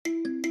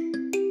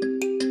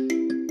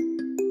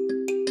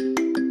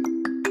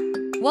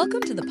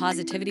Welcome to the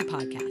Positivity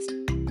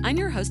Podcast. I'm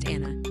your host,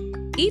 Anna.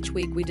 Each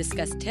week, we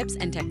discuss tips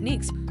and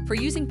techniques for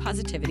using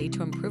positivity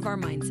to improve our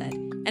mindset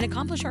and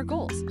accomplish our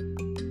goals.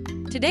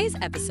 Today's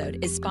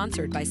episode is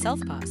sponsored by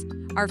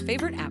Selfpause, our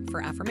favorite app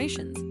for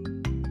affirmations.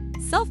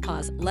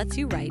 Selfpause lets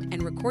you write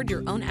and record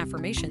your own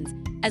affirmations,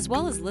 as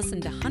well as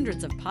listen to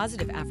hundreds of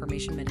positive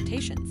affirmation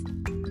meditations.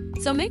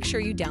 So make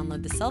sure you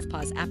download the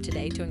Selfpause app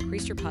today to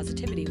increase your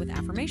positivity with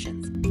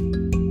affirmations.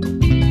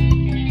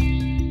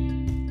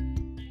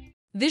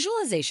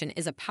 Visualization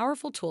is a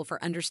powerful tool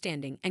for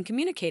understanding and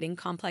communicating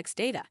complex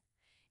data.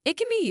 It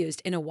can be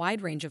used in a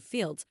wide range of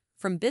fields,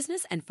 from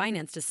business and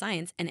finance to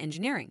science and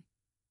engineering.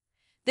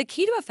 The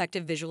key to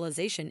effective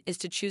visualization is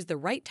to choose the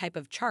right type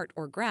of chart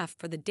or graph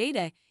for the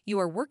data you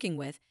are working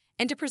with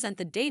and to present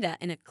the data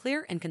in a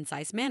clear and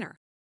concise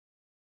manner.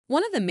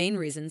 One of the main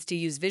reasons to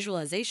use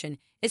visualization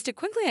is to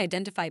quickly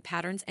identify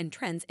patterns and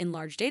trends in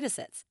large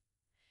datasets.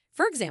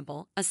 For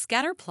example, a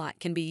scatter plot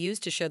can be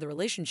used to show the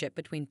relationship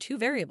between two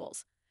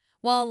variables,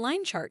 while a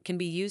line chart can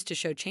be used to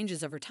show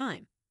changes over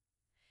time.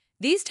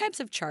 These types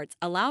of charts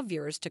allow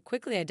viewers to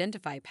quickly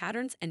identify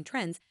patterns and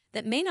trends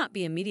that may not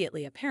be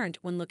immediately apparent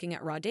when looking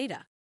at raw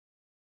data.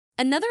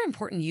 Another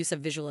important use of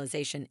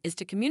visualization is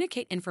to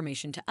communicate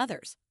information to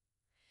others.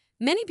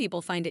 Many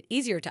people find it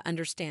easier to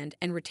understand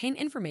and retain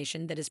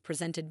information that is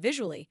presented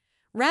visually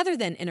rather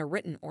than in a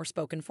written or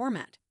spoken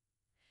format.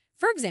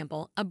 For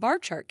example, a bar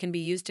chart can be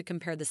used to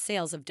compare the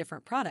sales of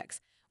different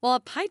products, while a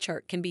pie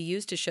chart can be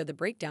used to show the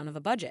breakdown of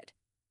a budget.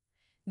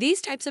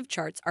 These types of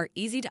charts are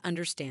easy to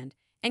understand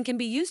and can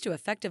be used to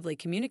effectively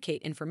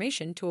communicate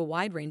information to a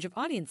wide range of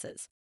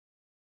audiences.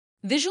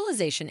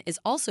 Visualization is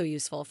also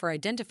useful for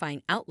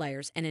identifying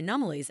outliers and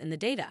anomalies in the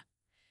data.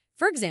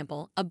 For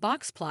example, a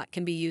box plot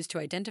can be used to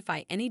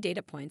identify any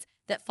data points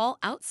that fall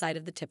outside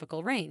of the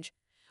typical range,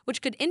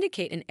 which could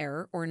indicate an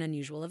error or an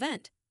unusual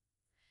event.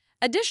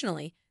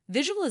 Additionally,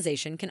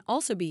 visualization can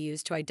also be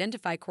used to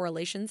identify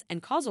correlations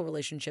and causal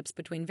relationships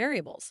between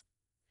variables.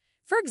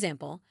 For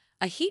example,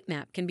 a heat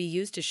map can be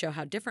used to show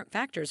how different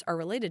factors are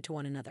related to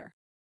one another.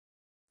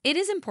 It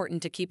is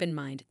important to keep in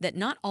mind that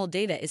not all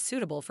data is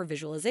suitable for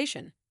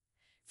visualization.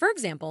 For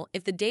example,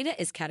 if the data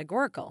is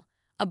categorical,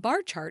 a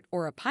bar chart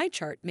or a pie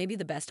chart may be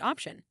the best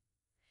option.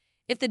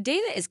 If the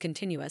data is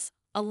continuous,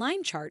 a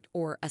line chart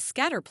or a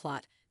scatter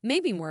plot may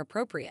be more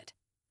appropriate.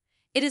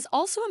 It is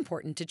also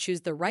important to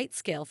choose the right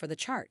scale for the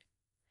chart.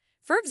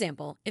 For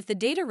example, if the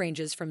data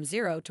ranges from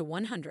 0 to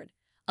 100,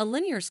 a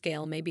linear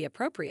scale may be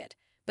appropriate,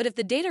 but if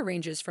the data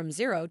ranges from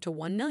 0 to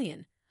 1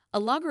 million, a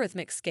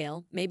logarithmic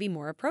scale may be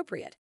more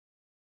appropriate.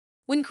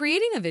 When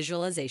creating a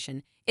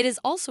visualization, it is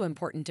also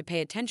important to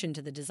pay attention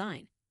to the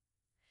design.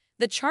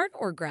 The chart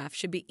or graph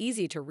should be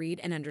easy to read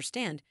and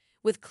understand,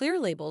 with clear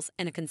labels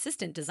and a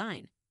consistent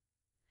design.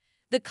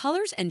 The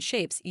colors and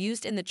shapes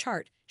used in the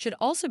chart should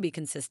also be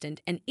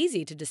consistent and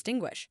easy to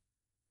distinguish.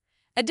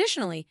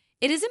 Additionally,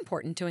 it is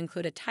important to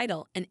include a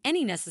title and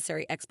any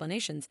necessary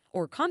explanations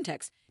or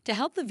context to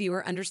help the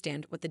viewer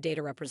understand what the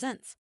data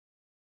represents.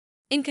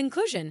 In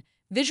conclusion,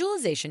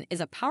 visualization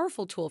is a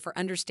powerful tool for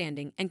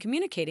understanding and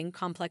communicating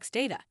complex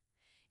data.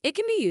 It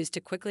can be used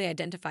to quickly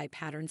identify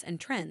patterns and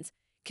trends,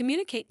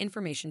 communicate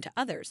information to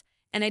others,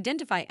 and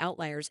identify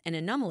outliers and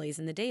anomalies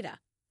in the data.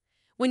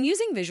 When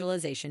using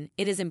visualization,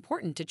 it is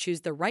important to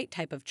choose the right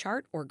type of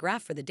chart or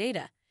graph for the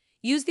data,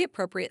 use the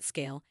appropriate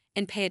scale,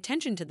 and pay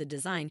attention to the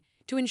design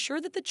to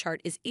ensure that the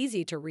chart is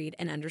easy to read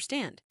and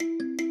understand.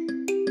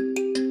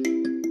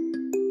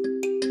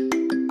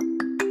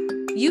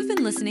 You've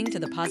been listening to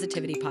the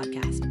Positivity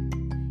Podcast.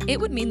 It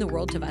would mean the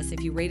world to us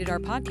if you rated our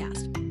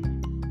podcast.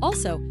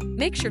 Also,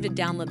 make sure to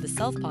download the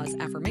Selfpause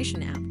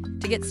affirmation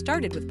app to get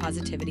started with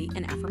positivity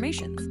and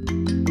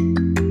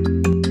affirmations.